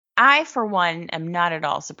I, for one, am not at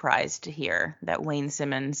all surprised to hear that Wayne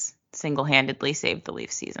Simmons single-handedly saved the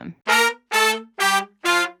Leafs season.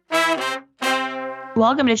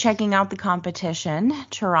 Welcome to Checking Out the Competition,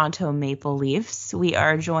 Toronto Maple Leafs. We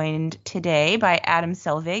are joined today by Adam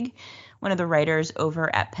Selvig, one of the writers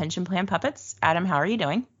over at Pension Plan Puppets. Adam, how are you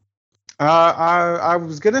doing? I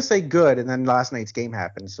was going to say good, and then last night's game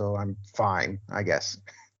happened, so I'm fine, I guess.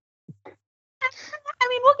 I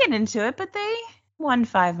mean, we'll get into it, but they won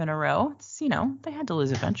 5 in a row. It's, they had to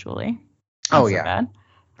lose eventually. Not so bad.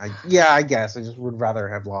 I guess. I just would rather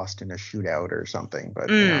have lost in a shootout or something,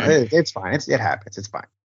 but it's fine. It happens. It's fine.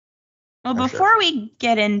 Well, before we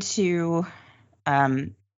get into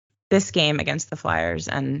this game against the Flyers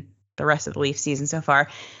and the rest of the Leafs season so far,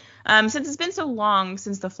 since it's been so long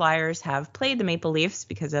since the Flyers have played the Maple Leafs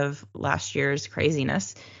because of last year's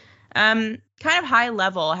craziness, kind of high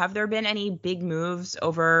level, have there been any big moves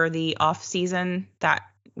over the off season that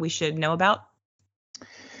we should know about?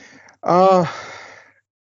 From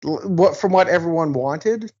what everyone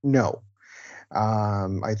wanted, no.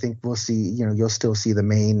 I think we'll see. You'll still see the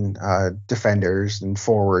main defenders and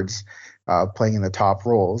forwards playing in the top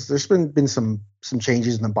roles. There's been some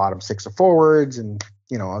changes in the bottom six of forwards, and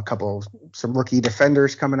some rookie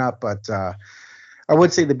defenders coming up. But I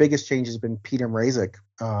would say the biggest change has been Peter Mrazek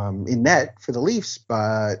in net for the Leafs.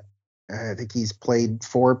 But I think he's played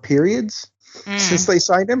 4 periods since they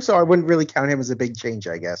signed him, so I wouldn't really count him as a big change,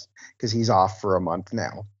 I guess, because he's off for a month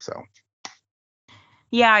now. So.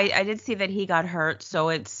 Yeah, I did see that he got hurt, so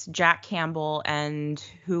it's Jack Campbell, and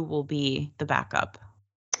who will be the backup?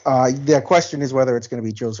 The question is whether it's going to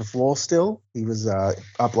be Joseph Woll still. He was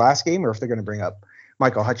up last game, or if they're going to bring up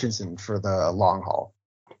Michael Hutchinson for the long haul.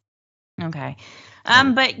 Okay.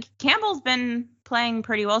 But Campbell's been playing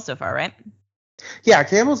pretty well so far, right? Yeah,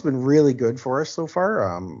 Campbell's been really good for us so far.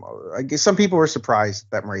 I guess some people were surprised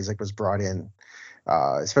that Mrazek was brought in,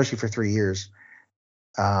 especially for 3 years.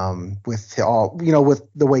 With the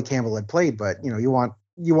way Campbell had played, but you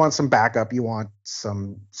want some backup, you want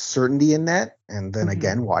some certainty in that, and then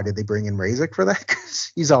again, why did they bring in Mrazek for that?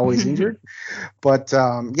 Because he's always injured. But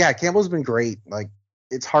Campbell's been great. Like,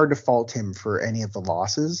 it's hard to fault him for any of the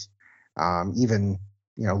losses. Even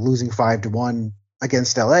losing 5-1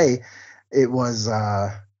 against LA, it was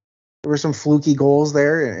there were some fluky goals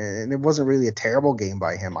there, and it wasn't really a terrible game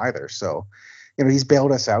by him either. So. He's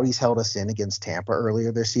bailed us out. He's held us in against Tampa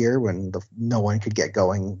earlier this year when no one could get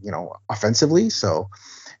going, offensively. So,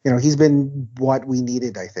 he's been what we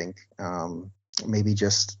needed, I think. Maybe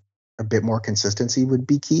just a bit more consistency would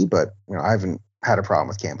be key, but, I haven't had a problem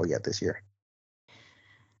with Campbell yet this year.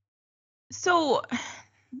 So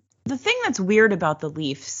the thing that's weird about the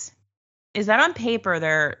Leafs is that on paper,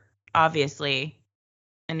 they're obviously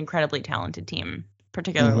an incredibly talented team,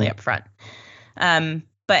 particularly up front.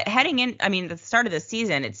 But heading in, the start of the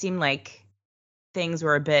season, it seemed like things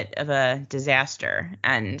were a bit of a disaster.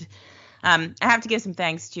 And I have to give some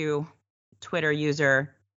thanks to Twitter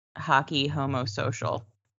user Hockey Homo Social,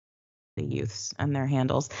 the youths and their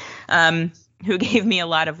handles, who gave me a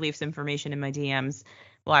lot of Leafs information in my DMs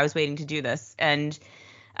while I was waiting to do this. And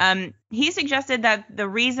he suggested that the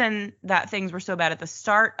reason that things were so bad at the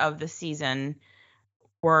start of the season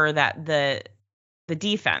were that the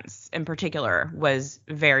defense in particular was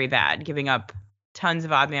very bad, giving up tons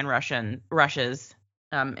of odd man rushes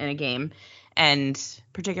in a game, and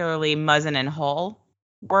particularly Muzzin and Hull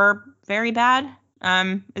were very bad.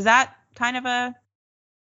 Is that kind of a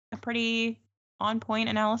pretty on point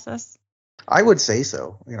analysis? I would say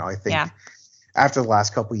so. I think after the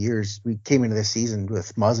last couple of years, we came into this season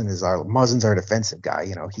with Muzzin's our defensive guy.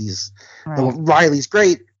 He's right. Riley's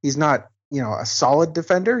great. He's not a solid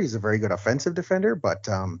defender. He's a very good offensive defender, but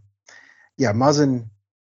Muzzin,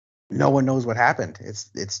 no one knows what happened.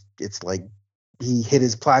 It's like he hit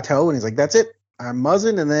his plateau and he's like, that's it, I'm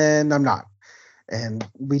Muzzin, and then I'm not. And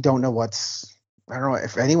we don't know I don't know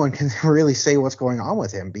if anyone can really say what's going on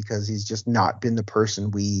with him, because he's just not been the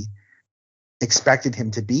person we expected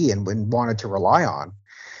him to be and wanted to rely on.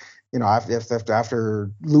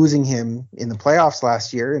 After losing him in the playoffs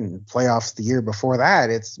last year and playoffs the year before that,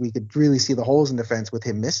 we could really see the holes in defense with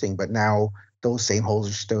him missing. But now those same holes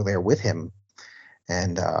are still there with him,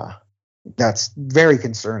 and that's very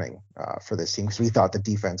concerning for this team, because we thought the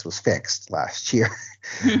defense was fixed last year.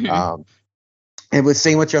 And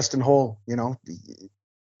same with Justin Holl.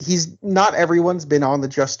 He's not everyone's been on the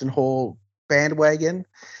Justin Holl bandwagon.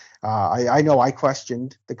 I know I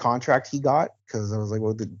questioned the contract he got, because I was like,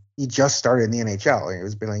 well, he just started in the NHL. He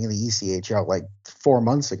was playing in the ECHL like 4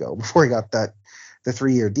 months ago before he got the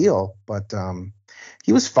 3-year deal. But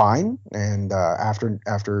he was fine. And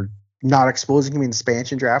after not exposing him in the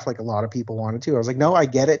expansion draft like a lot of people wanted to. I was like, no, I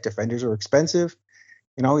get it. Defenders are expensive,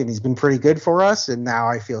 and he's been pretty good for us. And now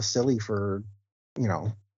I feel silly for,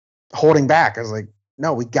 holding back. I was like,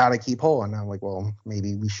 no, we got to keep whole. And I'm like, well,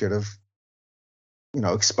 maybe we should have,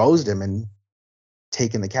 exposed him and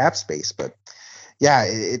taken the cap space. But yeah,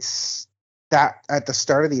 it's that at the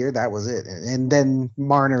start of the year, that was it. And then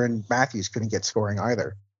Marner and Matthews couldn't get scoring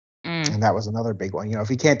either. And that was another big one. If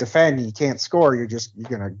you can't defend and you can't score, you're going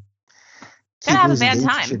to keep have losing a bad games.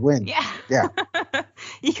 time. You should win. Yeah.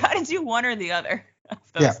 You got to do one or the other of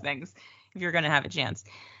those things if you're going to have a chance.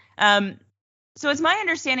 So it's my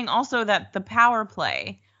understanding also that the power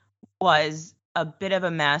play was a bit of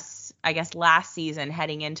a mess, I guess, last season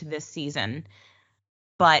heading into this season.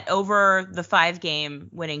 But over the 5-game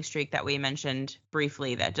winning streak that we mentioned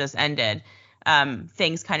briefly that just ended,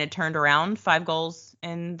 things kind of turned around. 5 goals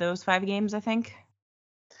in those 5 games, I think.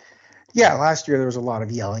 Yeah, last year there was a lot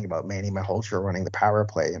of yelling about Manny Malhotra running the power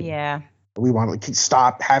play. And we wanted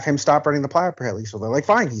to have him stop running the power play. So they're like,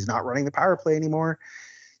 fine, he's not running the power play anymore.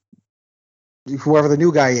 Whoever the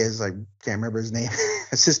new guy is, I can't remember his name.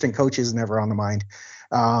 Assistant coach is never on the mind.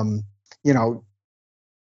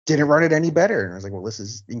 Didn't run it any better. And I was like, well, this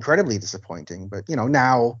is incredibly disappointing. But,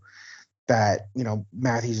 now that,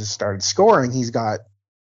 Matthews has started scoring, he's got,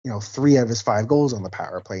 3 of his 5 goals on the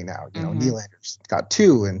power play now. Nylander's got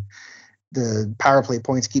 2, and the power play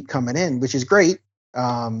points keep coming in, which is great.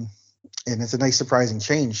 And it's a nice surprising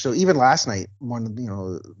change. So even last night,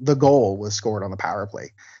 the goal was scored on the power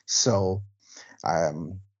play. So,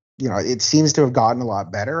 it seems to have gotten a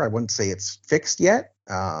lot better. I wouldn't say it's fixed yet,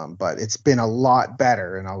 but it's been a lot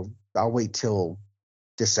better. And I'll wait till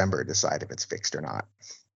December to decide if it's fixed or not.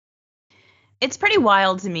 It's pretty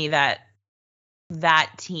wild to me that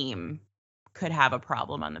team could have a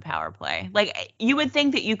problem on the power play. Like, you would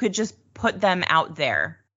think that you could just put them out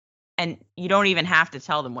there and you don't even have to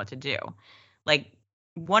tell them what to do. Like,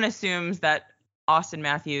 one assumes that Austin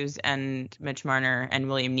Matthews and Mitch Marner and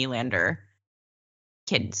William Nylander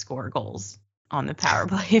can score goals on the power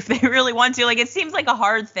play if they really want to. Like, it seems like a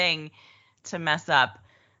hard thing to mess up,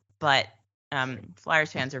 but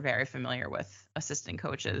Flyers fans are very familiar with assistant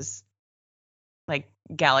coaches like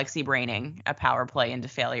galaxy braining a power play into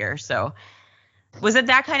failure. So was it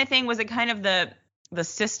that kind of thing? Was it kind of the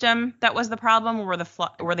system that was the problem, or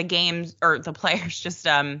were the games or the players just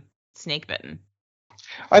snake bitten?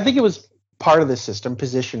 I think it was part of the system,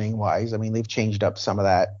 positioning wise. I mean, they've changed up some of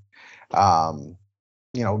that.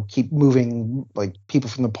 Keep moving like people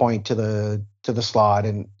from the point to the slot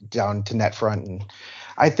and down to net front. And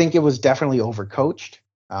I think it was definitely overcoached.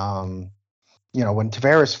 When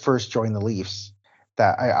Tavares first joined the Leafs,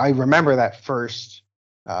 that I remember that first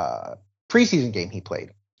preseason game he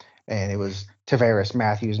played, and it was Tavares,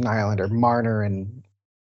 Matthews, Nylander, Marner, and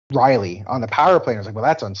Riley on the power play. And I was like, well,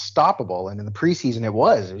 that's unstoppable. And in the preseason, it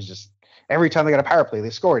was just every time they got a power play, they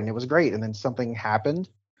scored, and it was great. And then something happened,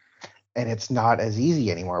 and it's not as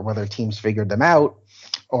easy anymore, whether teams figured them out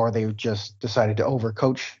or they just decided to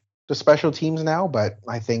overcoach the special teams now. But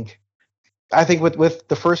I think with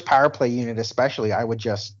the first power play unit especially, I would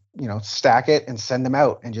just, stack it and send them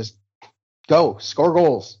out and just go score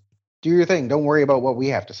goals, do your thing. Don't worry about what we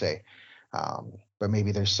have to say. But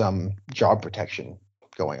maybe there's some job protection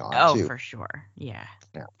going on too. Oh, for sure. Yeah.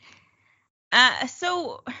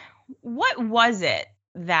 So what was it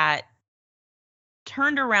that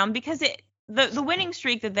turned around? Because the winning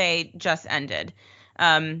streak that they just ended,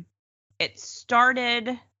 it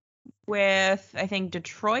started with, I think,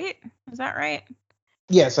 Detroit. Is that right?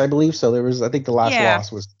 Yes, I believe so. I think the last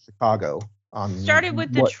loss was Chicago on started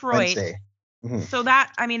with Detroit. Mm-hmm. So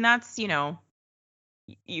that's,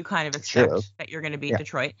 you kind of expect that you're going to beat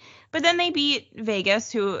Detroit. But then they beat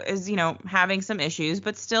Vegas, who is, having some issues,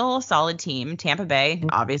 but still a solid team. Tampa Bay,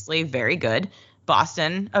 obviously very good.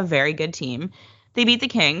 Boston, a very good team. They beat the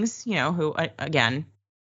Kings, who, again.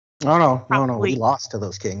 No. We lost to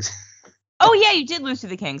those Kings. Oh, yeah, you did lose to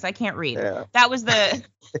the Kings. I can't read. Yeah. That was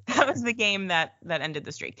the game that ended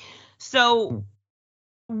the streak. So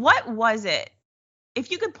what was it? If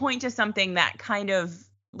you could point to something that kind of,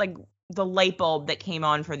 like, the light bulb that came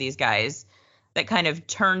on for these guys that kind of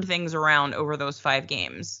turned things around over those 5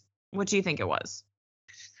 games, what do you think it was?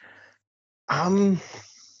 I'm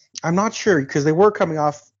not sure, because they were coming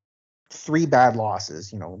off 3 bad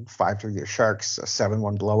losses, 5 to the Sharks, a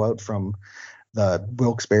 7-1 blowout from the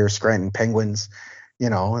Wilkes-Barre Scranton Penguins,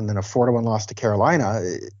 and then a 4-1 loss to Carolina.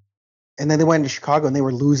 And then they went to Chicago and they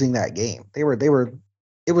were losing that game.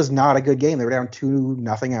 It was not a good game. They were down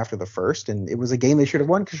 2-0 after the first, and it was a game they should have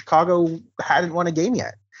won because Chicago hadn't won a game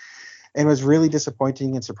yet. And it was really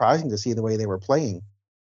disappointing and surprising to see the way they were playing.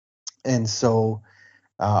 And so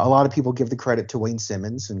a lot of people give the credit to Wayne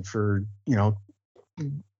Simmons and for,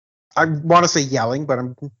 I want to say yelling, but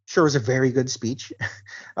I'm sure it was a very good speech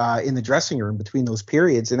in the dressing room between those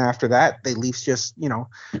periods. And after that, the Leafs just,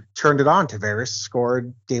 turned it on. Tavares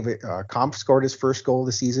scored. David Kampf scored his first goal of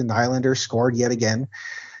the season. Nylander scored yet again,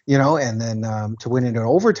 and then to win it in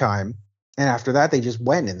overtime. And after that, they just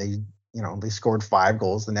went and they scored 5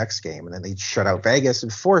 goals the next game, and then they shut out Vegas in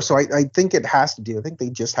 4. So I think it has to do. I think they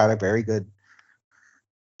just had a very good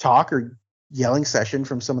talk or yelling session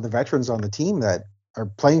from some of the veterans on the team that are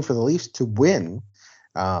playing for the Leafs to win.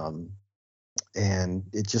 And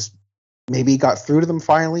it just maybe got through to them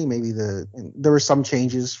finally. Maybe there were some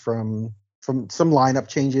changes from some lineup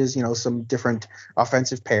changes, some different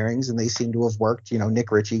offensive pairings, and they seem to have worked.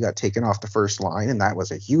 Nick Ritchie got taken off the first line, and that was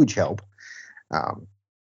a huge help.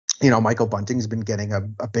 Michael Bunting's been getting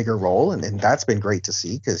a bigger role, and that's been great to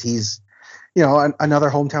see because he's, another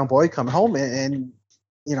hometown boy coming home, and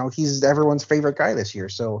he's everyone's favorite guy this year.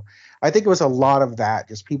 So I think it was a lot of that,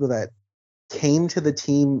 just people that came to the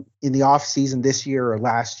team in the off season this year or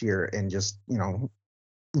last year and just,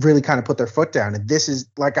 really kind of put their foot down. And this is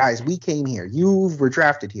like, guys, we came here. You were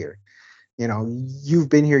drafted here. You've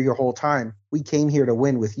been here your whole time. We came here to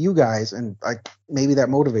win with you guys. And maybe that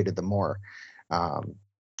motivated them more.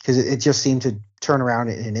 Because it just seemed to turn around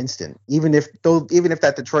in an instant. Even if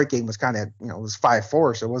that Detroit game was kind of, it was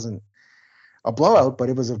 5-4, so it wasn't a blowout, but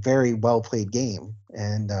it was a very well played game.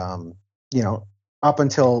 And up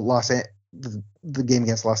until the game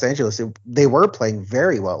against Los Angeles, they were playing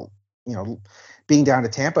very well. Being down to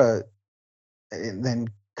Tampa and then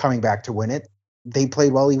coming back to win it, they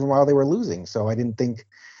played well even while they were losing. So I didn't think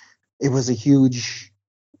it was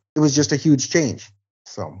just a huge change.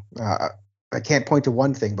 So I can't point to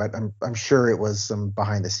one thing, but I'm sure it was some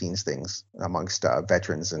behind the scenes things amongst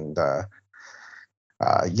veterans and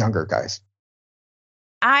younger guys.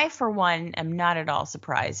 I, for one, am not at all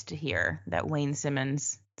surprised to hear that Wayne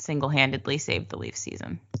Simmons single-handedly saved the Leafs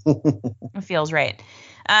season. It feels right.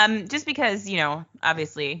 Just because,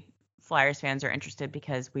 obviously Flyers fans are interested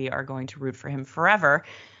because we are going to root for him forever.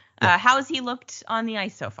 How has he looked on the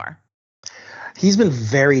ice so far? He's been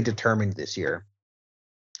very determined this year.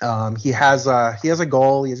 He has a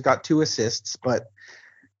goal. He's got 2 assists, but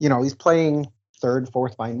he's playing third,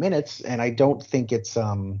 fourth line minutes, and I don't think it's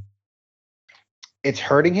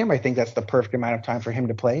hurting him. I think that's the perfect amount of time for him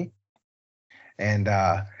to play. And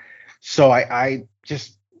so I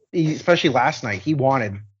just, especially last night, he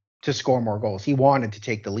wanted to score more goals. He wanted to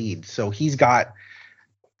take the lead. So he's got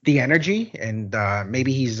the energy, and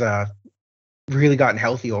maybe he's really gotten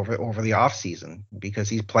healthy over the off season because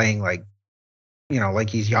he's playing like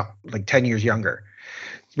he's young, like 10 years younger,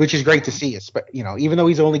 which is great to see. Even though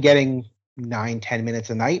he's only getting 9-10 minutes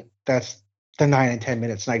a night, that's the 9 and 10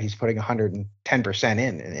 minutes a night he's putting 110%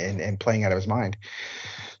 in and playing out of his mind.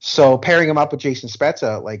 So pairing him up with Jason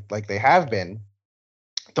Spezza, like they have been,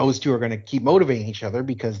 those two are going to keep motivating each other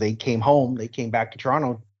because they came back to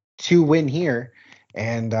Toronto to win here.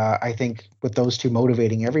 And I think with those two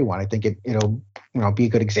motivating everyone, I think it'll be a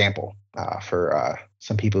good example for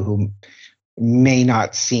some people who may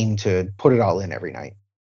not seem to put it all in every night.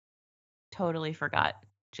 Totally forgot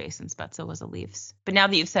Jason Spezza was a Leafs. But now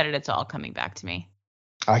that you've said it, it's all coming back to me.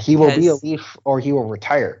 He will be a Leaf or he will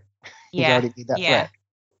retire. Yeah, He's already made that threat.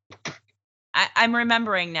 I'm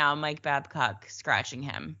remembering now Mike Babcock scratching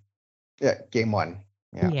him. Yeah, game 1.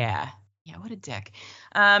 Yeah, what a dick.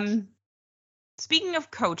 Speaking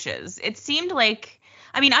of coaches, it seemed like,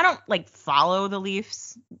 I don't follow the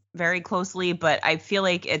Leafs very closely, but I feel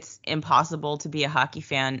like it's impossible to be a hockey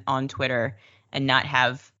fan on Twitter and not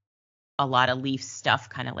have a lot of Leafs stuff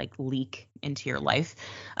kind of leak into your life.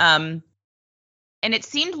 And it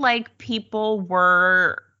seemed like people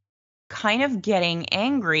were kind of getting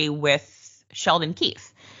angry with Sheldon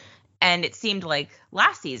Keefe. And it seemed like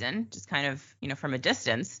last season, just kind of, from a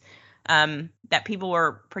distance, that people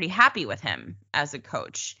were pretty happy with him as a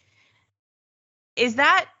coach. Is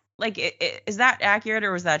that is that accurate,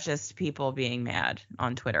 or was that just people being mad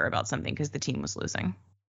on Twitter about something because the team was losing?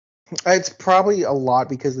 It's probably a lot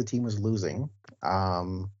because the team was losing.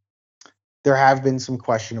 There have been some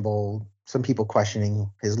people questioning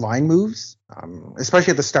his line moves,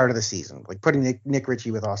 especially at the start of the season. Like putting Nick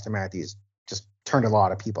Ritchie with Austin Matthews just turned a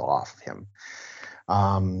lot of people off of him.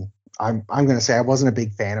 I'm going to say I wasn't a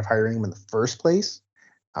big fan of hiring him in the first place,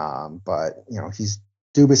 but he's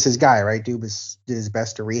Dubas's guy, right? Dubas did his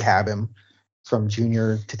best to rehab him from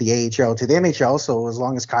junior to the AHL to the NHL. So as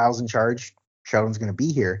long as Kyle's in charge, Sheldon's going to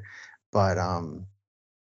be here. But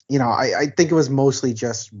I think it was mostly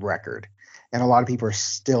just record, and a lot of people are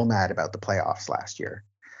still mad about the playoffs last year.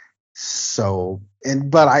 So,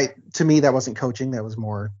 to me, that wasn't coaching. That was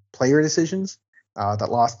more player decisions that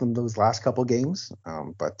lost them those last couple games.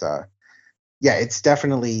 Yeah, it's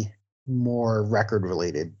definitely more record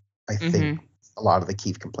related. I think a lot of the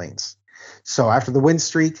Keith complaints. So after the win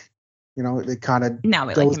streak, it kind of Now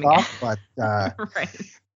we like goes him again. off. But Right.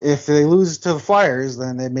 if they lose to the Flyers,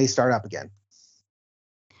 then it may start up again.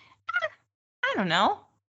 I don't know.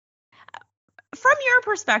 From your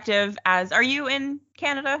perspective, are you in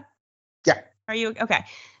Canada? Yeah. Are you okay?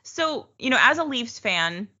 So, as a Leafs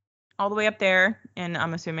fan, all the way up there in,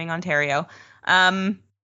 I'm assuming, Ontario,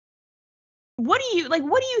 what do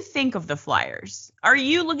you think of the Flyers? Are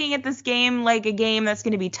you looking at this game like a game that's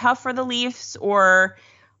going to be tough for the Leafs, or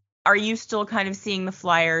are you still kind of seeing the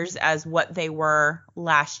Flyers as what they were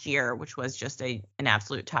last year, which was just an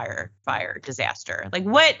absolute tire fire disaster? Like,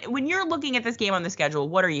 when you're looking at this game on the schedule,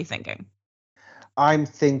 what are you thinking? I'm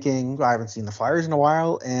thinking I haven't seen the Flyers in a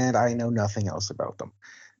while, and I know nothing else about them.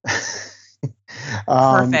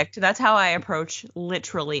 Perfect. That's how I approach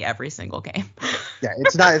literally every single game. Yeah,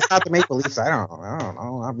 it's not the Maple Leafs. I don't know.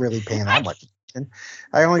 I'm not really paying that much attention.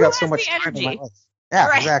 I only got so much time in my life. Yeah,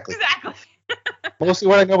 right, exactly. Exactly. Mostly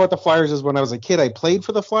what I know about the Flyers is when I was a kid, I played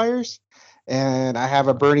for the Flyers, and I have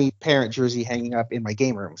a Bernie Parent jersey hanging up in my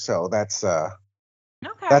game room. So that's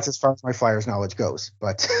as far as my Flyers knowledge goes.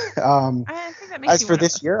 But I think that makes as for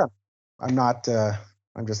this year, I'm not.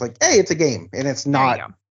 I'm just like, hey, it's a game, and it's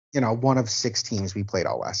not, one of 6 teams we played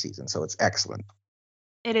all last season. So it's excellent.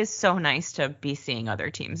 It is so nice to be seeing other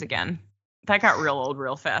teams again. That got real old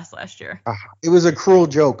real fast last year. It was a cruel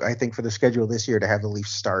joke, I think, for the schedule this year to have the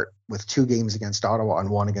Leafs start with 2 games against Ottawa and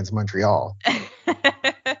 1 against Montreal.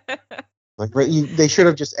 They should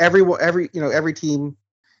have just every team,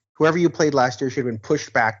 whoever you played last year, should have been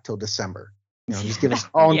pushed back till December. Just give us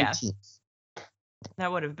all new teams.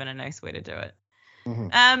 That would have been a nice way to do it.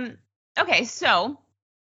 Mm-hmm. Okay, so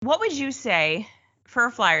what would you say for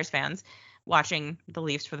Flyers fans watching the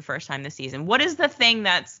Leafs for the first time this season? What is the thing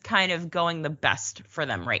that's kind of going the best for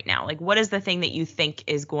them right now? Like, what is the thing that you think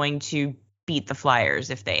is going to beat the Flyers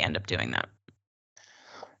if they end up doing that?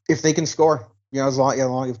 If they can score, as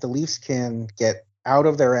long if the Leafs can get out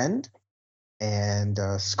of their end and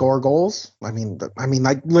score goals. I mean,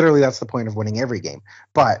 like literally that's the point of winning every game.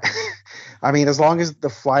 But I mean, as long as the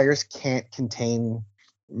Flyers can't contain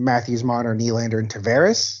Matthews, Marner, Nylander, and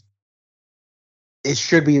Tavares, they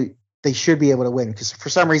should be able to win because for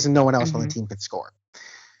some reason no one else on the team can score.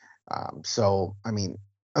 So I mean,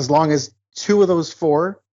 as long as 2 of those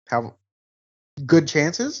 4 have good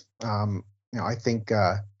chances, I think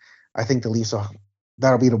the Leafs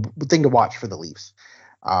that'll be the thing to watch for the Leafs.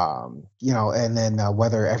 And then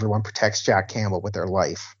whether everyone protects Jack Campbell with their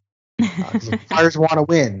life. If the Flyers want to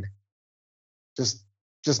win, just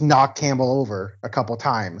knock Campbell over a couple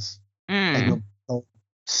times and you'll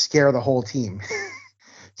scare the whole team.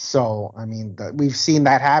 So, I mean, we've seen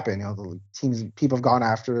that happen. People have gone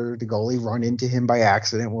after the goalie, run into him by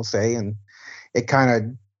accident, we'll say, and it kind of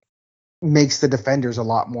makes the defenders a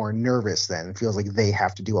lot more nervous then. It feels like they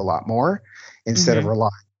have to do a lot more instead of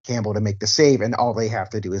relying on Campbell to make the save, and all they have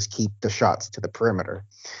to do is keep the shots to the perimeter.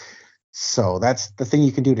 So that's the thing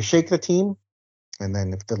you can do to shake the team. And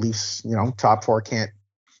then if the Leafs, top 4 can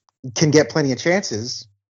get plenty of chances,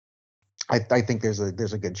 I think there's a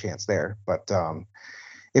good chance there. But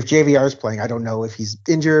if JVR is playing, I don't know if he's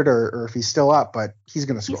injured or if he's still up, but he's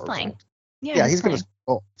going to score. He's playing. Yeah, he's going to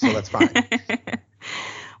score. So that's fine.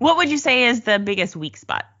 What would you say is the biggest weak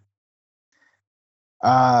spot?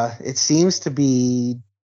 It seems to be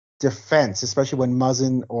defense, especially when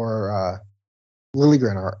Muzzin or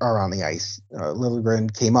Liljegren are on the ice.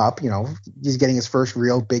 Liljegren came up, he's getting his first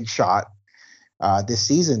real big shot this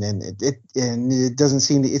season, and it doesn't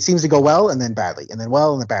seem it seems to go well and then badly, and then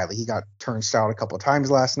well and then badly. He got turnstile a couple of times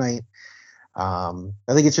last night. I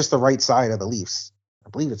think it's just the right side of the Leafs. I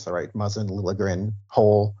believe it's the right Muzzin, Liljegren,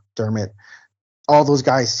 Hole, Dermott. All those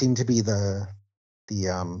guys seem to be the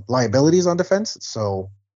liabilities on defense. So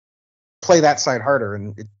play that side harder,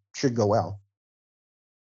 and it should go well.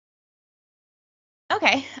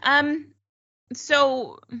 Okay.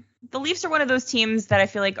 So the Leafs are one of those teams that I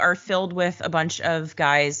feel like are filled with a bunch of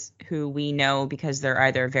guys who we know because they're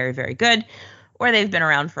either very, very good or they've been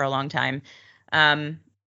around for a long time.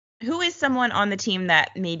 Who is someone on the team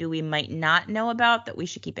that maybe we might not know about that we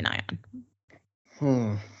should keep an eye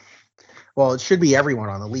on? Well, it should be everyone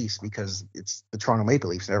on the Leafs because it's the Toronto Maple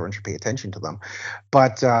Leafs and everyone should pay attention to them.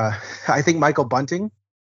 But I think Michael Bunting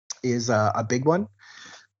is a big one.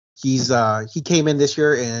 He came in this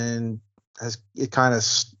year and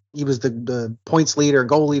he was the points leader,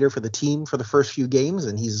 goal leader for the team for the first few games,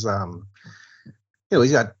 and he's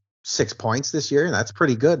got 6 points this year, and that's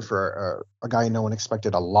pretty good for a guy no one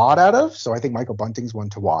expected a lot out of. So I think Michael Bunting's one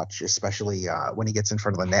to watch, especially when he gets in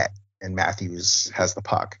front of the net and Matthews has the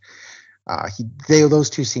puck. Those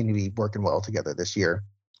two seem to be working well together this year.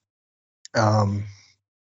 And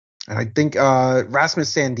I think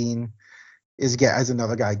Rasmus Sandin is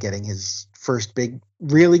another guy getting his first big,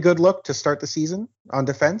 really good look to start the season on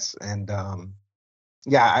defense. And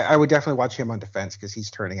I would definitely watch him on defense because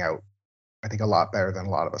he's turning out, I think, a lot better than a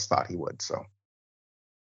lot of us thought he would. So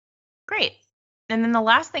great. And then the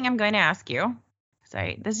last thing I'm going to ask you,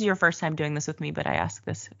 sorry, this is your first time doing this with me, but I ask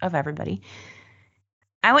this of everybody.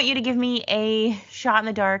 I want you to give me a shot in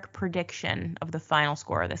the dark prediction of the final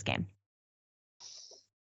score of this game.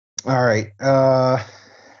 All right.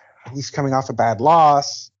 He's coming off a bad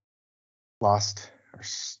loss. Lost our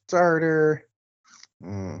starter.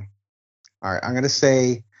 All right. I'm going to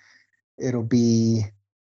say it'll be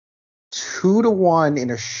 2-1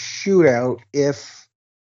 in a shootout if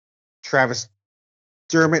Travis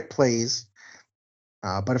Dermott plays.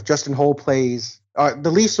 But if Justin Holl plays,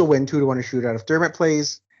 the Leafs will win 2-1 a shootout if Dermott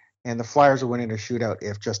plays, and the Flyers will win in a shootout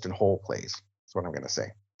if Justin Holl plays. That's what I'm going to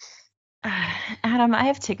say. Adam, I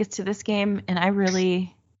have tickets to this game, and I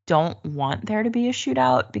really don't want there to be a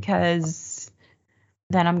shootout because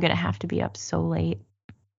then I'm going to have to be up so late.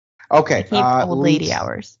 Okay. I keep old lady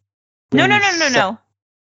hours. No.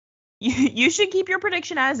 You should keep your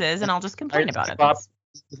prediction as is, and I'll just complain about it.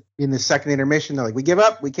 In the second intermission, they're like, we give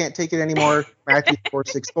up. We can't take it anymore. Matthews scored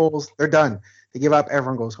 6 goals. They're done. They give up.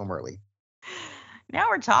 Everyone goes home early. Now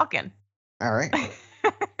we're talking. All right.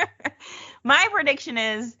 My prediction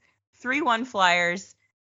is 3-1 Flyers.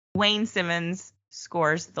 Wayne Simmons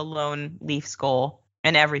scores the lone Leafs goal,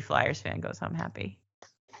 and every Flyers fan goes home happy.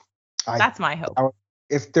 That's my hope.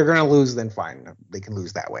 If they're going to lose, then fine. They can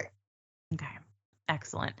lose that way. Okay.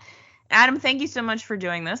 Excellent. Adam, thank you so much for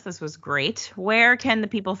doing this. This was great. Where can the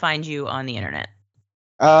people find you on the internet?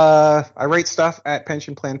 I write stuff at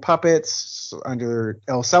Pension Plan Puppets under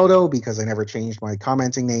El Saldo because I never changed my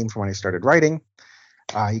commenting name from when I started writing.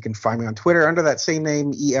 You can find me on Twitter under that same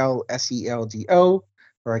name, ELSELDO,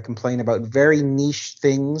 where I complain about very niche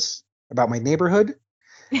things about my neighborhood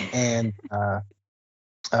and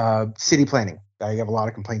city planning. I have a lot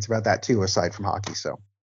of complaints about that too, aside from hockey. So.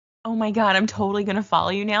 Oh my God, I'm totally going to follow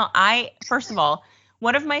you now. First of all,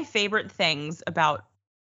 one of my favorite things about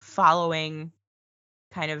following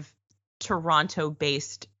kind of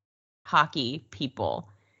Toronto-based hockey people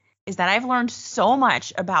is that I've learned so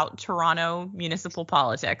much about Toronto municipal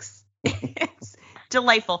politics. It's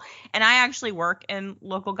delightful. And I actually work in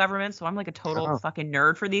local government, so I'm like a total fucking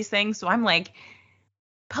nerd for these things. So I'm like,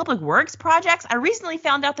 public works projects. I recently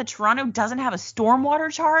found out that Toronto doesn't have a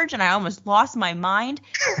stormwater charge, and I almost lost my mind.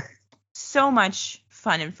 So much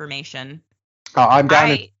fun information. Oh, I'm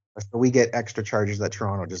down. So we get extra charges that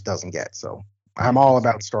Toronto just doesn't get. So I'm all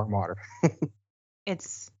about stormwater.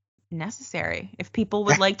 It's necessary. If people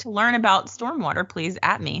would like to learn about stormwater, please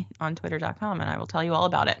 @ me on twitter.com and I will tell you all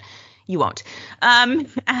about it. You won't.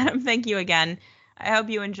 Adam, thank you again. I hope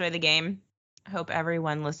you enjoy the game. I hope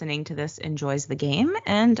everyone listening to this enjoys the game,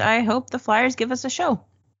 and I hope the Flyers give us a show.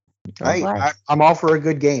 I'm all for a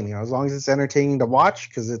good game, as long as it's entertaining to watch,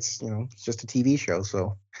 because it's just a TV show.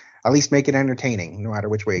 So at least make it entertaining, no matter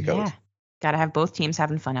which way it goes. Yeah, gotta have both teams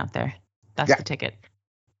having fun out there. That's the ticket.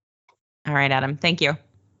 All right, Adam. Thank you.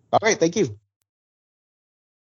 All right, thank you.